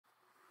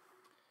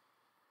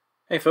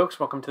Hey folks,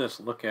 welcome to this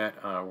look at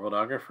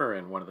Worldographer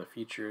and one of the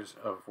features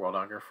of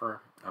Worldographer.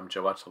 I'm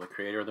Joe Wetzel, the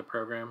creator of the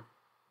program.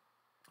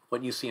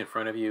 What you see in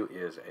front of you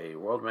is a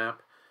world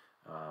map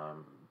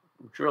um,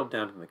 drilled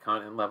down to the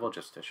continent level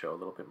just to show a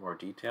little bit more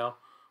detail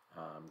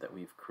that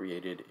we've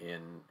created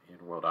in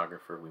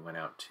Worldographer. We went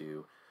out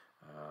to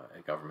a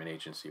government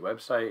agency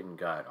website and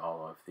got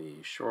all of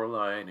the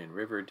shoreline and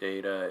river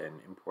data and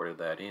imported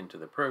that into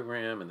the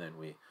program, and then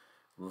we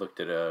looked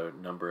at a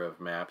number of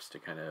maps to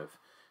kind of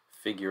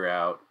figure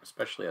out,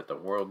 especially at the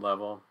world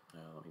level,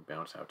 let me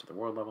bounce out to the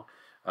world level,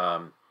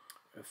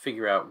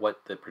 figure out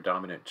what the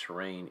predominant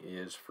terrain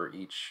is for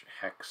each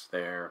hex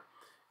there,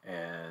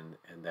 and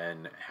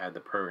then had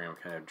the program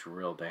kind of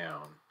drill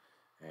down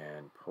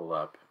and pull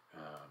up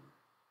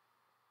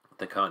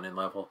the continent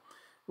level.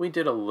 We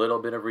did a little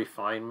bit of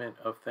refinement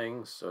of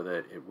things so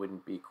that it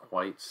wouldn't be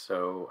quite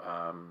so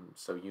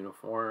so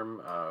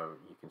uniform.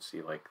 You can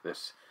see like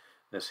this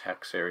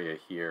hex area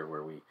here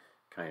where we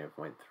kind of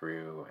went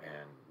through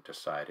and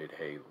decided,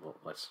 hey,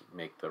 let's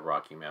make the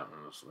Rocky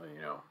Mountains,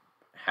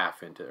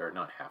 half into, or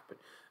not half, but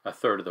a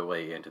third of the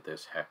way into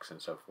this hex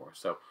and so forth.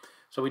 So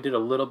we did a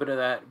little bit of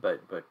that,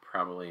 but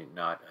probably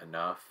not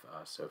enough.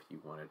 So if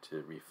you wanted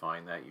to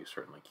refine that, you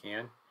certainly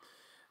can.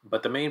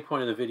 But the main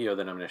point of the video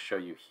that I'm going to show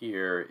you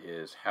here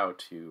is how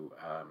to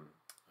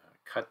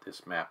cut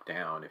this map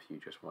down if you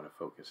just want to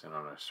focus in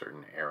on a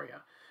certain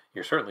area.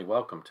 You're certainly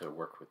welcome to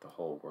work with the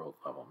whole world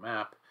level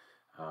map,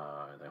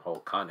 the whole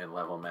continent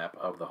level map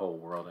of the whole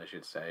world, I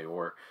should say,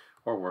 or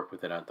work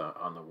with it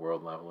on the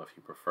world level if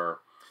you prefer.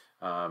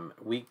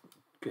 We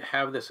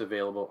have this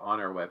available on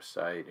our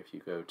website. If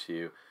you go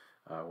to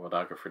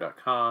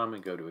worldographer.com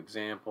and go to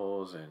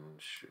examples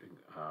and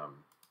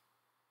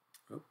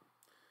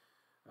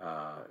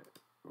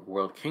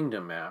world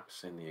kingdom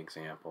maps in the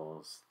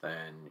examples,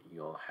 then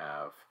you'll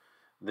have,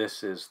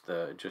 this is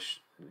the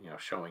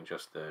showing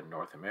just the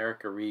North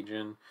America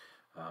region,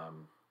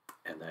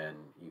 and then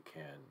you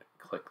can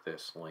click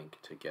this link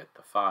to get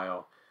the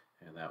file,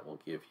 and that will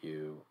give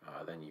you,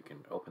 then you can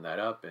open that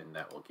up and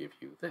that will give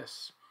you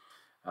this.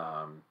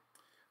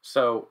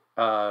 So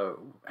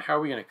how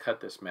are we going to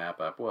cut this map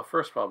up? Well,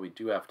 first of all, we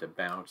do have to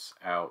bounce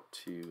out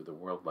to the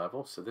world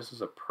level. So this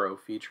is a pro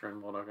feature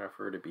in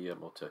Worldographer to be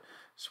able to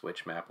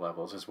switch map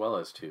levels as well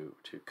as to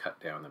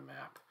cut down the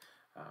map.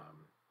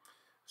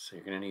 So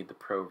you're going to need the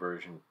pro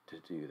version to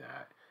do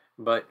that.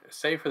 But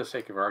say for the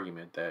sake of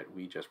argument that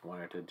we just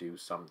wanted to do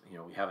some,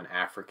 we have an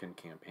African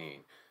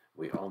campaign.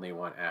 We only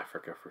want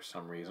Africa for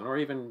some reason, or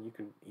even you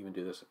can even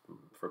do this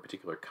for a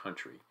particular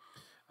country.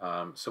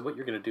 So what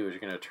you're going to do is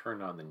you're going to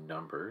turn on the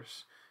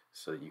numbers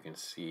so that you can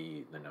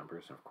see the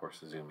numbers, and of course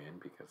zoom in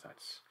because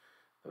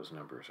those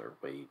numbers are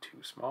way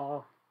too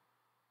small.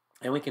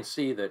 And we can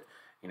see that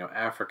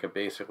Africa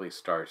basically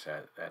starts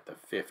at the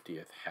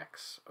 50th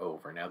hex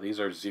over. Now these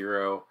are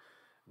 0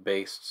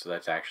 based, so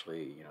that's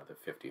actually the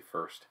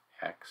 51st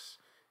hex,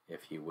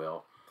 if you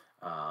will.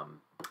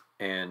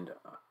 And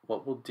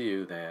what we'll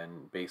do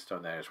then based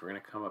on that is we're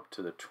going to come up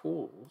to the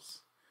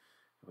tools.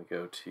 We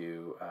go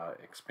to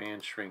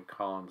expand, shrink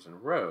columns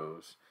and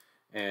rows,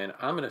 and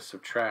I'm going to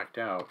subtract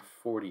out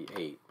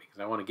 48 because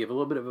I want to give a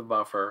little bit of a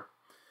buffer.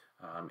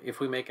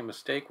 If we make a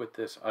mistake with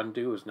this,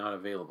 undo is not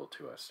available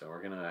to us, so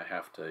we're going to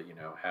have to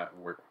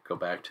go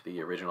back to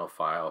the original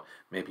file.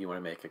 Maybe you want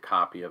to make a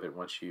copy of it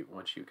once you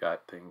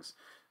got things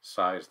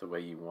sized the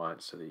way you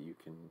want so that you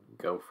can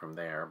go from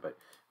there. But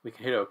we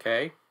can hit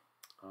OK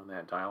on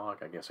that dialog.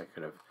 I guess I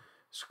could have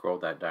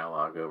scrolled that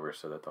dialog over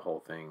so that the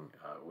whole thing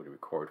would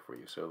record for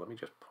you. So let me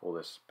just pull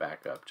this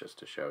back up just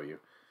to show you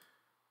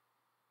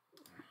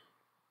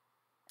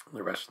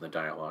the rest of the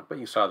dialog, but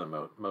you saw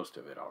the most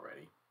of it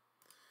already.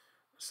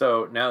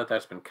 So now that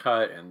that's been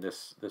cut and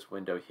this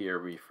window here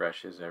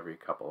refreshes every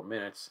couple of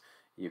minutes,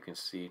 you can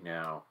see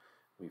now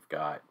we've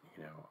got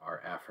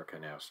our Africa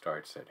now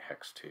starts at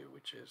hex 2,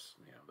 which is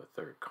the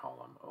third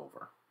column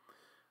over.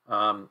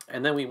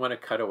 And then we want to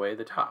cut away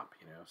the top,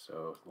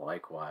 so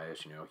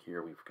likewise,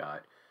 here we've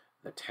got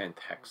the 10th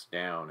hex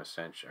down,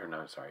 essentially, or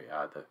no, sorry,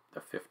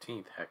 the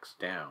 15th hex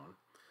down,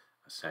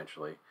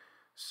 essentially.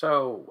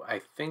 So I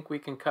think we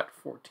can cut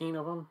 14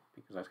 of them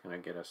because that's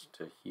going to get us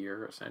to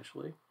here,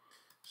 essentially.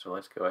 So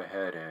let's go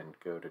ahead and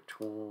go to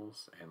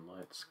Tools, and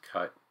let's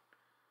cut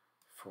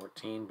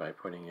 14 by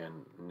putting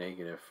in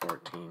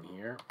 -14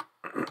 here.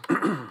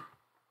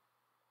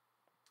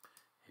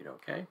 Hit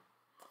OK.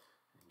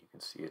 You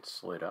can see it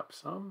slid up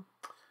some,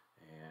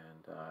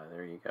 and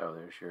there you go.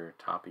 There's your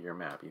top of your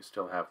map. You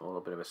still have a little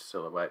bit of a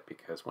silhouette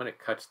because when it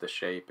cuts the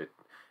shape,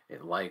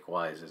 it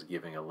likewise is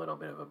giving a little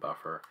bit of a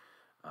buffer.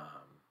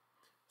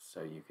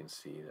 So you can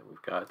see that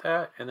we've got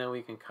that, and then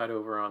we can cut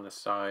over on the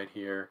side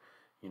here.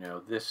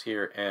 This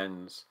here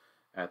ends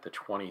at the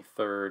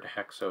 23rd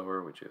hex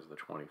over, which is the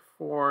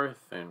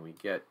 24th, and we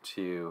get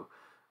to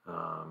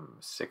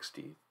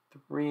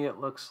 63, it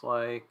looks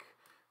like.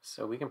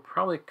 So we can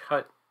probably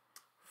cut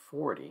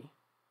 40,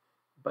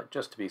 but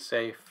just to be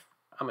safe,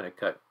 I'm going to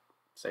cut,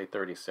 say,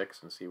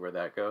 36 and see where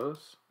that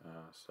goes.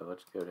 So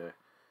let's go to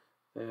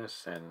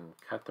this and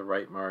cut the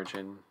right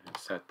margin and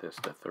set this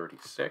to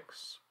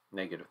 36,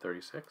 negative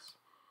 36.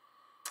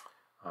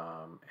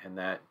 And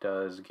that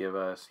does give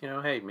us, you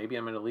know, hey, maybe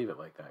I'm going to leave it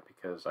like that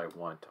because I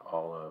want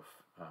all of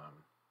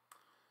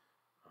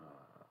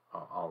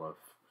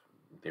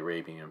the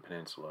Arabian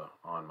Peninsula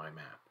on my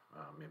map.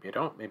 Maybe I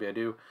don't, maybe I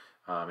do.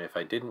 If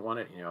I didn't want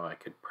it, you know, I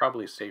could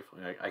probably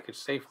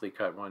safely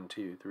cut 1,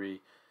 2,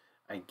 3,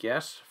 I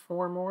guess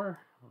 4 more.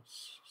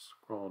 Let's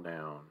scroll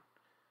down.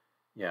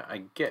 Yeah,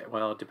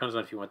 well, it depends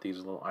on if you want these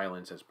little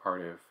islands as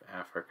part of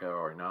Africa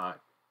or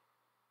not.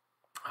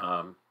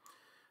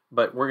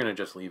 But we're going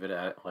to just leave it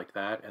at like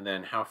that. And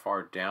then how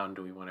far down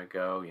do we want to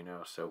go? You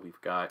know, so we've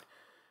got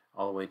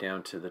all the way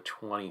down to the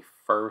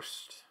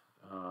 21st,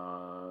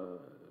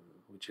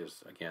 which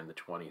is, again, the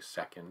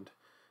 22nd,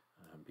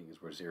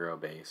 because we're 0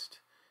 based.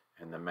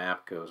 And the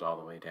map goes all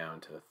the way down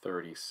to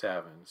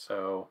 37.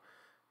 So,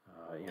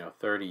 you know,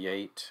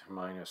 38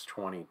 minus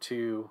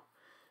 22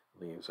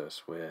 leaves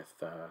us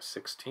with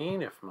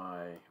 16 if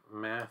my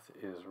math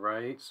is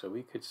right. So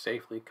we could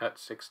safely cut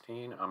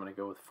 16. I'm going to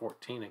go with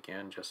 14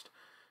 again, just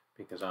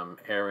because I'm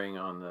erring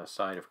on the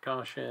side of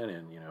caution,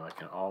 and, you know, I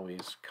can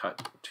always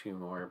cut 2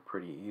 more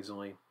pretty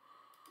easily.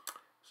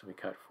 So we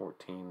cut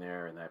 14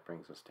 there, and that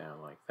brings us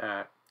down like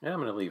that. And I'm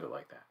going to leave it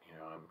like that. You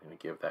know, I'm going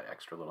to give that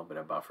extra little bit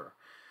of buffer.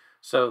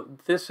 So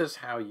this is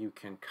how you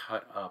can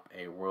cut up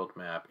a world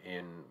map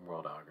in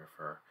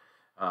Worldographer.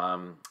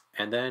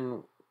 And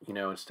then, you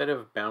know, instead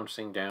of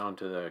bouncing down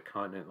to the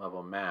continent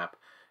level map,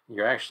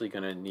 you're actually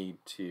going to need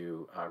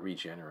to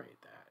regenerate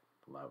that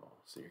level.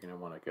 So you're going to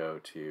want to go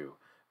to,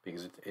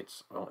 because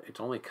it's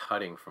only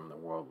cutting from the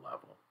world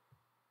level.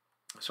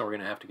 So we're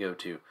going to have to go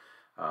to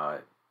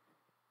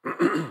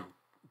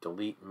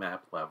delete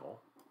map level.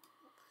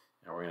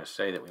 And we're going to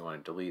say that we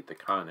want to delete the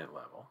continent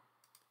level.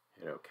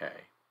 Hit OK.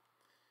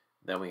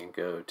 Then we can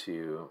go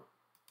to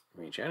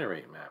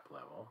regenerate map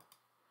level.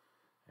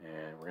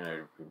 And we're going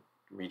to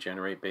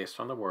regenerate based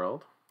on the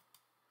world.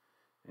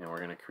 And we're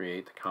going to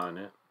create the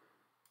continent.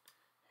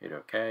 Hit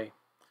OK.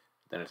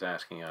 Then it's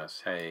asking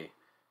us, hey,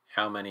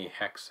 how many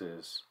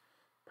hexes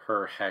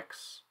per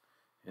hex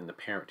in the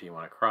parent do you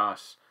want to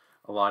cross?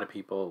 A lot of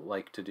people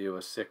like to do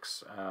a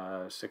 6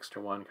 to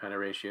 1 kind of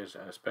ratios,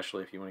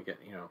 especially if you want to get,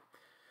 you know,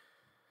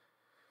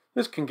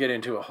 this can get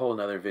into a whole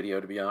nother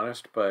video, to be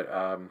honest, but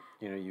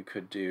you know, you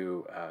could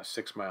do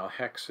 6 mile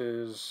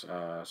hexes,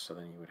 so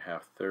then you would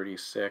have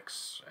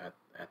 36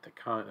 at the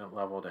continent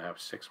level to have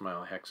 6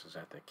 mile hexes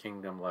at the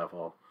kingdom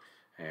level,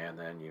 and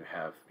then you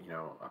have, you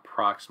know,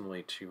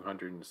 approximately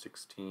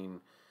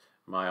 216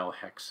 mile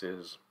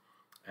hexes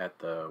at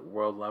the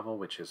world level,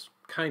 which is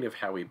kind of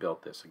how we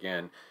built this.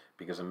 Again,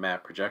 because of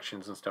map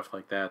projections and stuff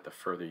like that, the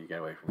further you get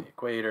away from the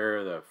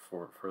equator, the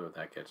further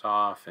that gets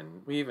off,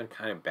 and we even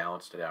kind of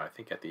balanced it out. I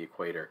think at the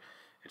equator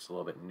it's a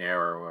little bit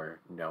narrower,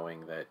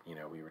 knowing that, you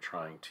know, we were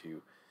trying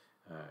to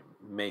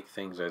make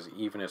things as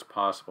even as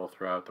possible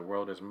throughout the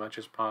world as much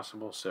as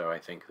possible. So I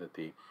think that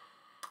the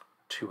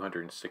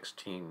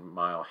 216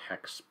 mile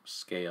hex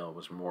scale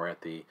was more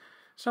at the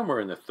somewhere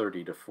in the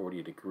 30 to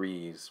 40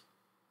 degrees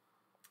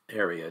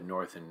area,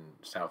 north and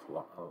south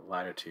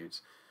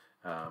latitudes.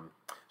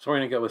 So we're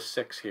going to go with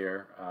 6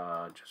 here,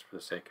 just for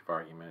the sake of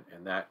argument,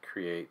 and that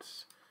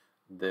creates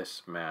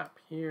this map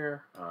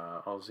here.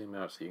 I'll zoom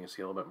out so you can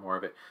see a little bit more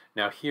of it.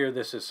 Now here,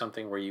 this is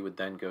something where you would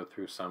then go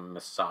through some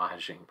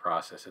massaging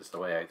process, is the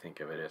way I think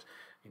of it is.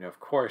 You know, of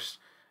course,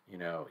 you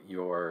know,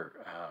 your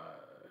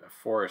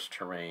forest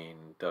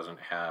terrain doesn't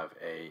have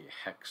a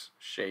hex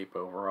shape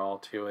overall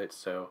to it,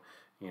 so,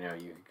 you know,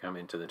 you can come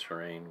into the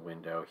terrain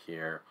window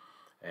here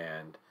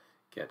and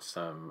get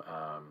some,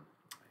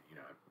 you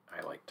know,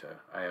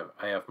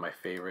 I have my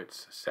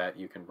favorites set.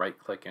 You can right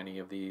click any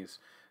of these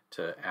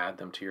to add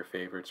them to your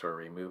favorites or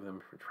remove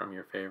them from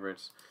your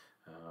favorites.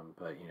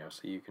 But, you know,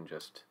 so you can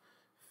just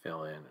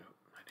fill in,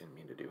 I didn't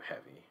mean to do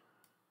heavy,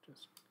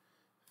 just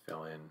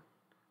fill in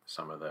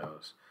some of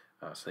those.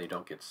 So you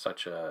don't get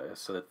such a,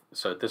 so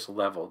this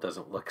level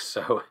doesn't look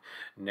so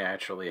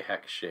naturally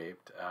hex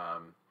shaped.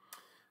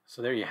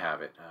 So there you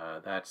have it.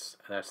 That's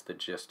the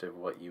gist of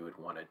what you would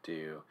want to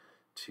do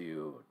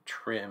to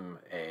trim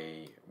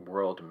a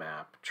world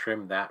map,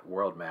 trim that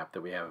world map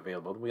that we have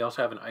available. We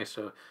also have an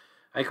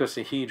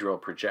icosahedral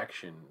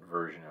projection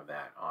version of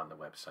that on the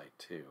website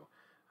too.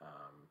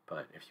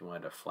 But if you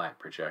wanted a flat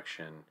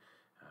projection,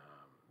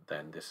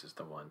 then this is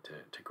the one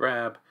to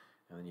grab,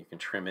 and then you can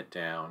trim it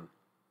down,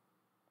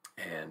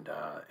 and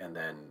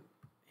then,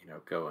 you know,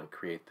 go and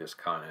create this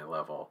continent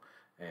level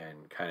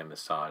and kind of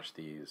massage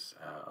these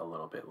a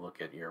little bit.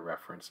 Look at your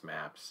reference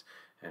maps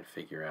and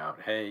figure out,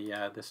 hey,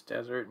 yeah, this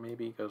desert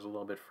maybe goes a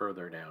little bit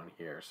further down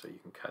here, so you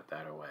can cut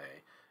that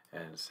away.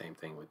 And same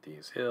thing with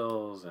these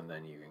hills, and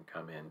then you can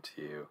come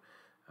into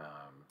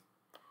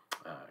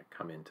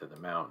the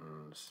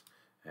mountains,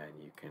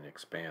 and you can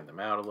expand them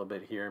out a little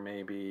bit here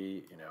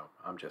maybe. You know,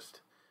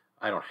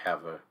 I don't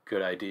have a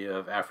good idea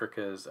of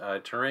Africa's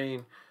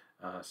terrain,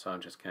 so I'm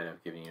just kind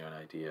of giving you an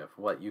idea of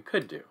what you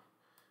could do.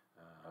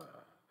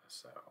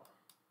 So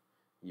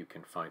you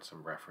can find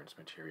some reference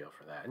material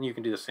for that. And you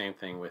can do the same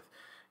thing with,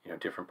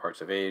 different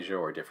parts of Asia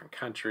or different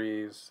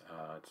countries.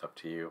 It's up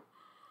to you.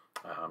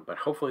 But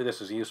hopefully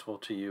this is useful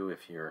to you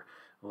if you're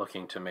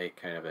looking to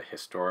make kind of a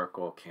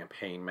historical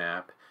campaign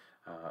map.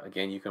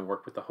 Again, you can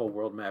work with the whole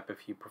world map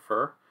if you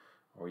prefer,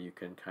 or you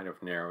can kind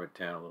of narrow it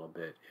down a little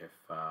bit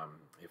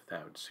if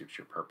that would suit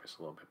your purpose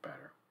a little bit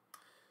better.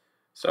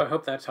 So I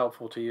hope that's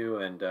helpful to you,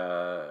 and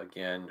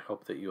again,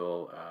 hope that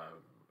you'll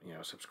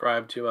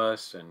subscribe to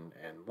us and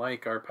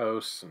like our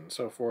posts and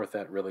so forth.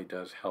 That really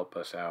does help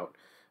us out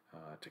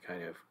to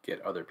kind of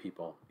get other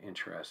people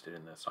interested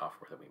in the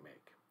software that we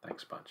make.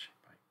 Thanks a bunch.